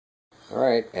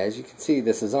Alright, as you can see,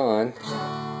 this is on.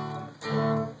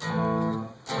 I'm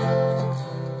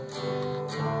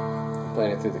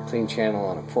playing it through the clean channel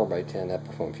on a 4x10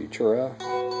 Epiphone Futura.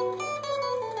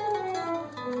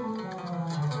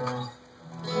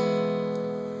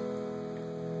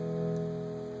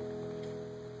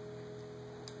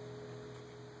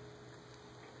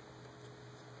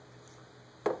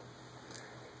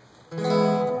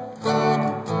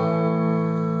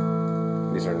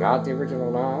 These are not the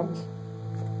original knobs.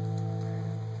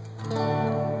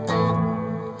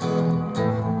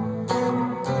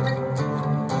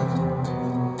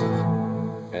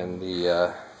 And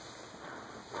the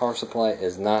power supply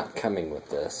is not coming with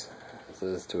this. This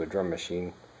is to a drum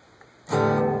machine.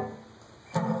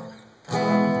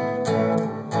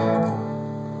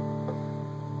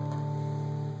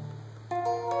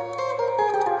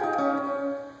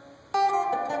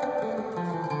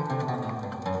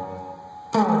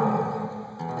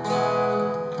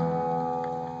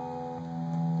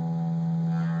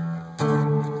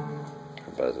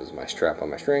 Buzz is my strap on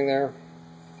my string there.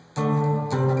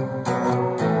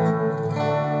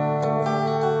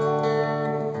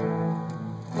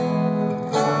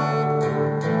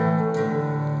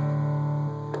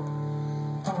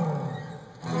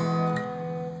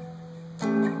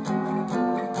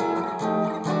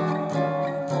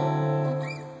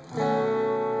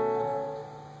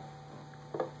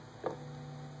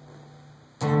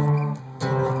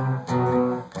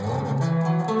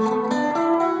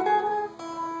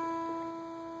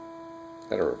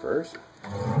 Got a reverse.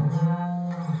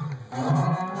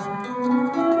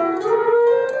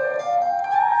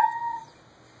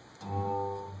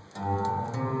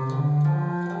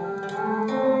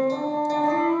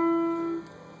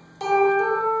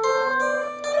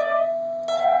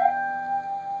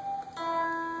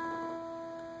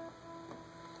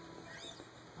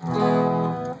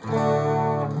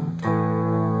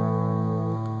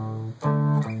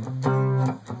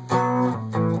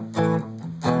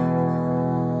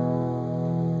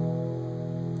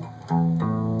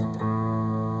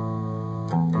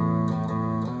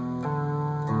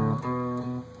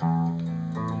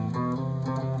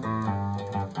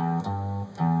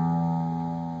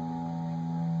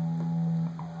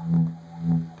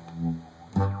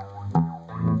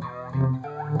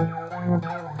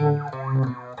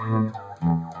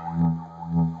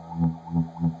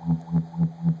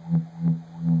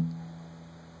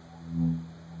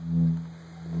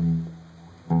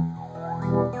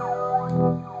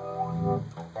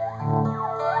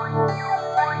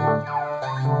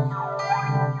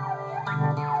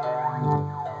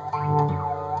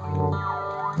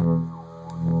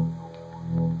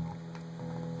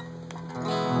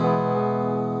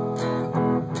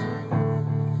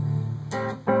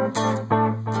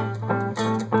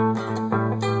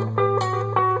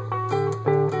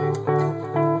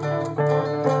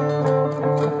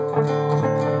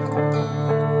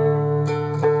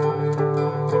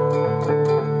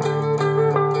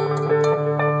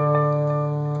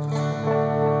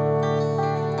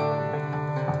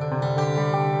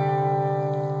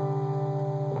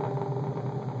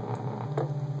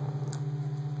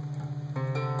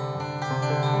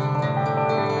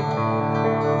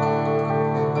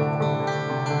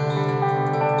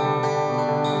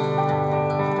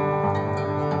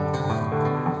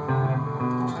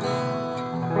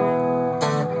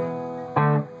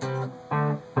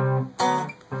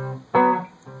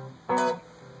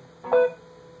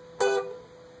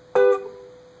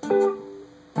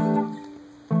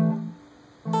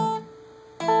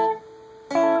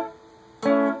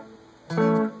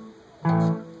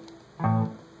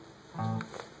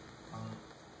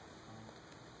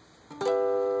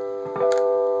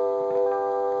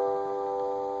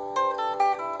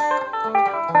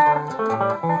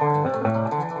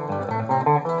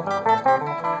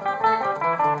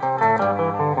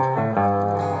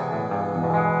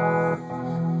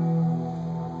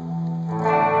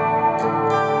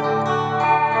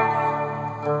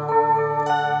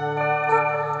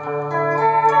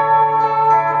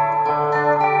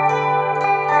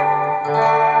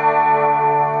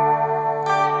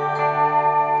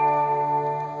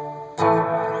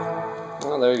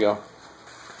 Well, there you go.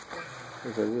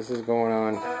 So this is going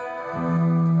on.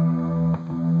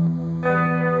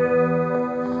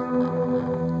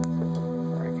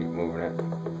 I keep moving it.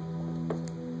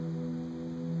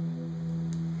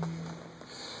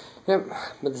 Yep,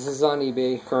 but this is on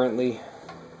eBay currently.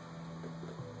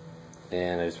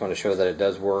 And I just want to show that it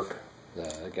does work.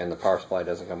 Again, the power supply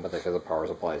doesn't come with it because the power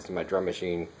supply is to my drum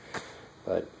machine.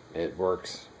 But it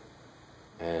works.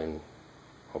 And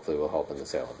hopefully will help in the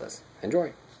sale of this.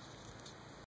 Enjoy!